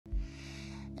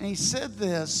And he said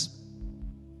this,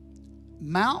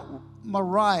 Mount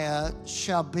Mariah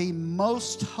shall be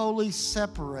most wholly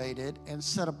separated and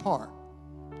set apart.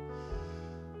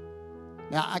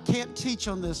 Now, I can't teach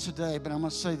on this today, but I'm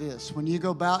going to say this. When you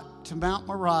go back to Mount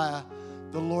Mariah,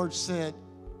 the Lord said,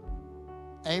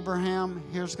 Abraham,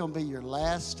 here's going to be your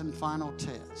last and final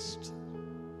test.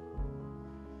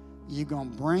 You're going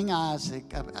to bring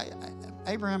Isaac.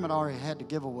 Abraham had already had to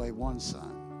give away one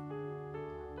son.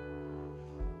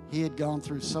 He had gone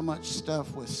through so much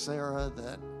stuff with Sarah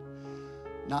that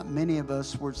not many of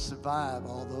us would survive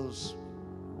all those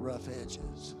rough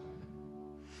edges.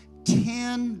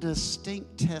 10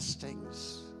 distinct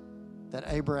testings that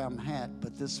Abraham had,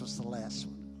 but this was the last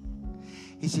one.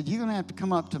 He said, you're going to have to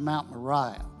come up to Mount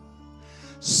Mariah.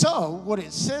 So, what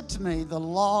it said to me, the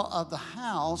law of the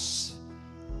house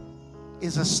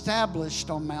is established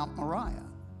on Mount Mariah.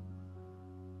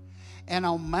 And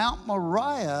on Mount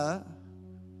Mariah,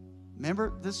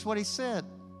 remember, this is what he said.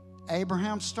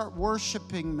 Abraham, start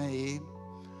worshiping me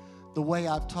the way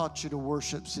I've taught you to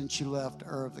worship since you left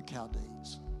Ur of the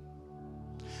Chaldees.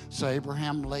 So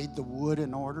Abraham laid the wood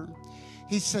in order.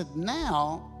 He said,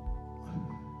 now,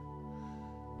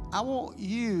 I want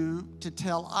you to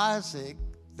tell Isaac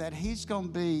that he's going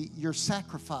to be your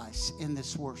sacrifice in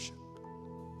this worship.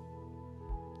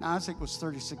 Now, Isaac was a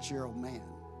 36-year-old man.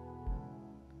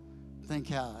 Think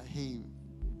how he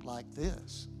liked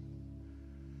this.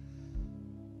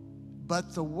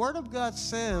 But the Word of God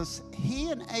says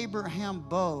he and Abraham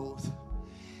both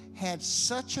had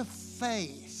such a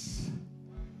faith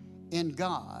in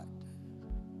God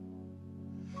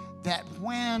that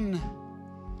when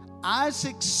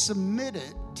Isaac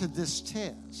submitted to this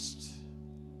test,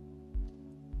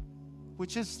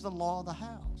 which is the law of the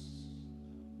house,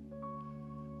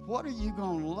 what are you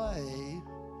going to lay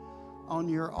on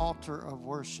your altar of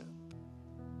worship?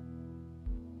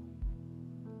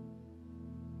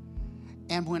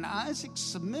 And when Isaac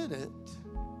submitted,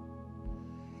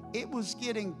 it was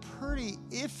getting pretty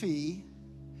iffy,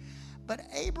 but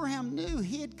Abraham knew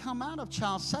he had come out of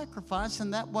child sacrifice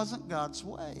and that wasn't God's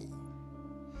way.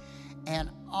 And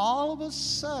all of a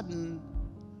sudden,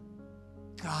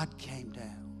 God came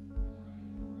down.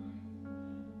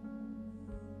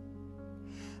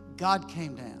 God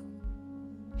came down.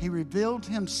 He revealed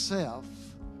himself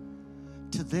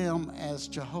to them as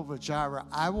Jehovah Jireh.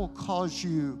 I will cause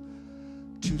you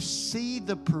to see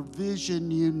the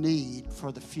provision you need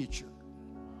for the future.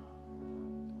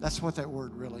 That's what that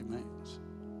word really means.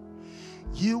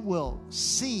 You will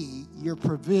see your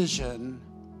provision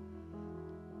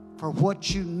for what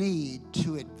you need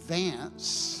to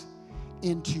advance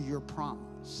into your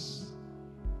promise.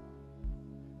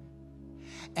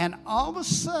 And all of a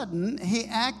sudden, he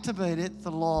activated the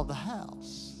law of the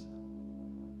house.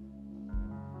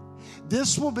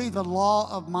 This will be the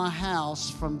law of my house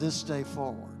from this day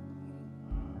forward.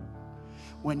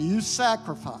 When you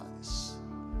sacrifice,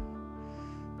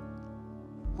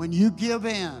 when you give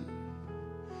in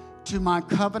to my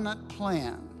covenant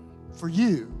plan for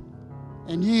you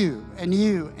and you and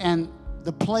you and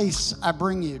the place I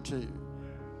bring you to,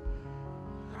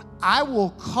 I will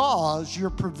cause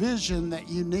your provision that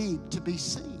you need to be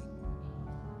seen.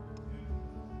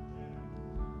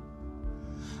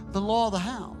 The law of the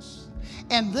house.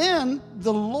 And then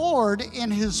the Lord,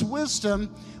 in his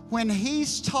wisdom, when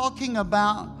he's talking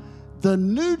about the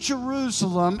new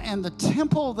Jerusalem and the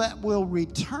temple that will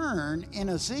return in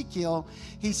Ezekiel,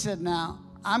 he said, now,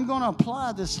 I'm going to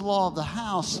apply this law of the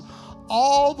house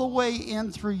all the way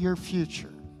in through your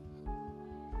future.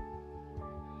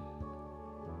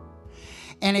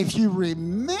 And if you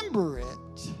remember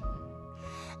it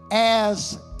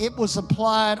as it was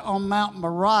applied on Mount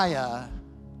Mariah,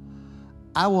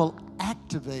 I will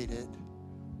activate it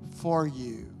for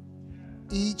you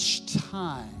each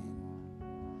time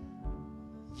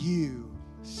you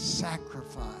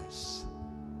sacrifice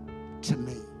to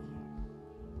me.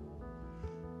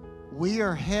 We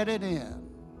are headed in.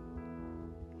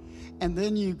 And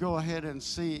then you go ahead and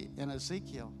see in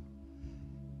Ezekiel,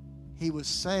 he was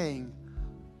saying,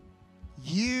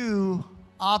 you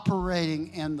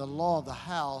operating in the law of the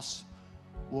house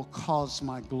will cause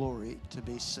my glory to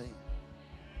be seen.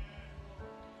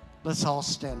 Let's all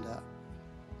stand up.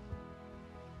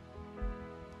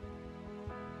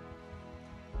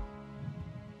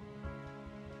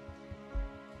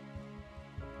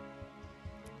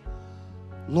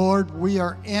 Lord, we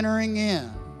are entering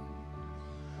in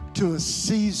to a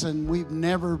season we've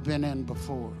never been in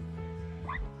before.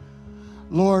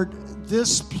 Lord,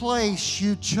 this place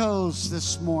you chose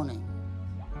this morning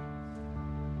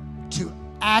to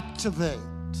activate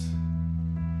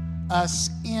us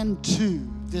into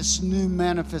this new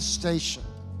manifestation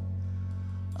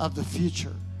of the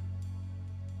future.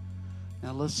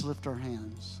 Now let's lift our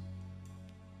hands.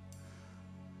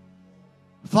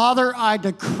 Father, I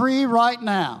decree right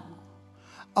now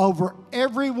over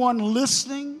everyone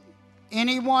listening,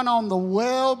 anyone on the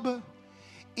web,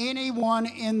 anyone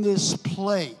in this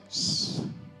place,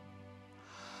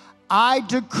 I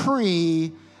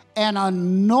decree an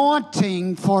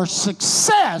anointing for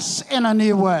success in a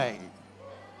new way.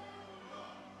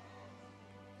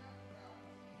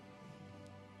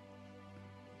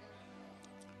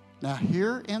 Now,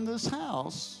 here in this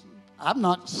house, I've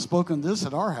not spoken this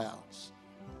at our house.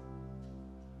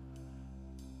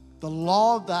 The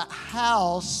law of the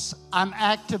house, I'm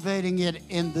activating it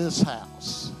in this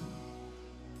house.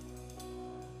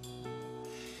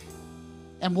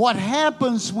 And what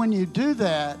happens when you do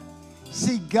that,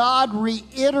 see, God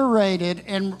reiterated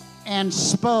and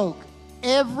spoke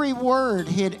every word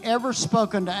he had ever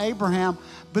spoken to Abraham,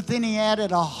 but then he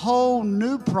added a whole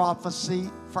new prophecy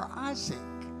for Isaac.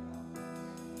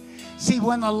 See,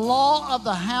 when the law of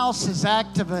the house is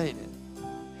activated,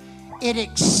 it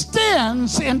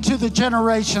extends into the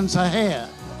generations ahead.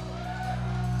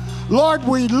 Lord,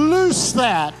 we loose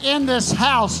that in this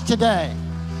house today.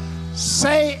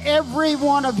 Say every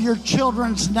one of your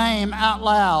children's name out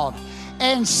loud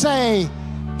and say,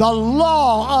 the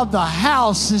law of the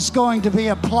house is going to be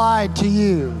applied to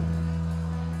you.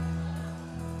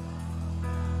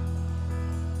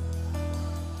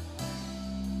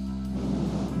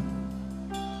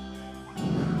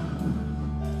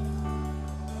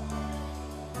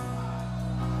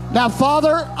 Now,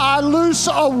 Father, I loose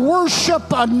a worship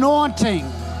anointing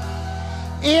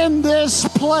in this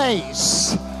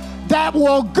place that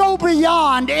will go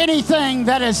beyond anything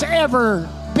that has ever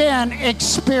been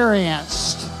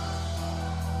experienced.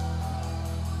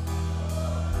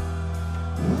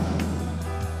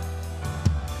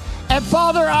 And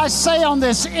Father, I say on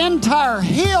this entire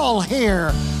hill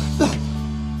here,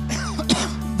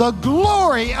 the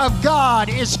glory of God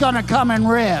is going to come and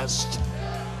rest.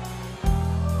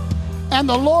 And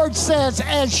the Lord says,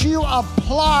 as you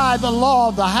apply the law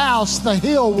of the house, the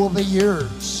hill will be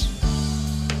yours.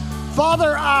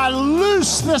 Father, I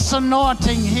loose this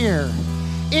anointing here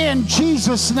in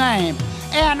Jesus' name.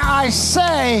 And I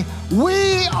say,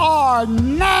 we are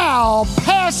now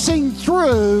passing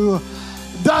through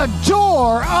the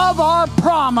door of our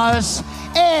promise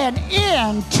and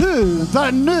into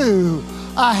the new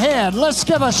ahead. Let's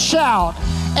give a shout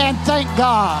and thank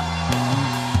God.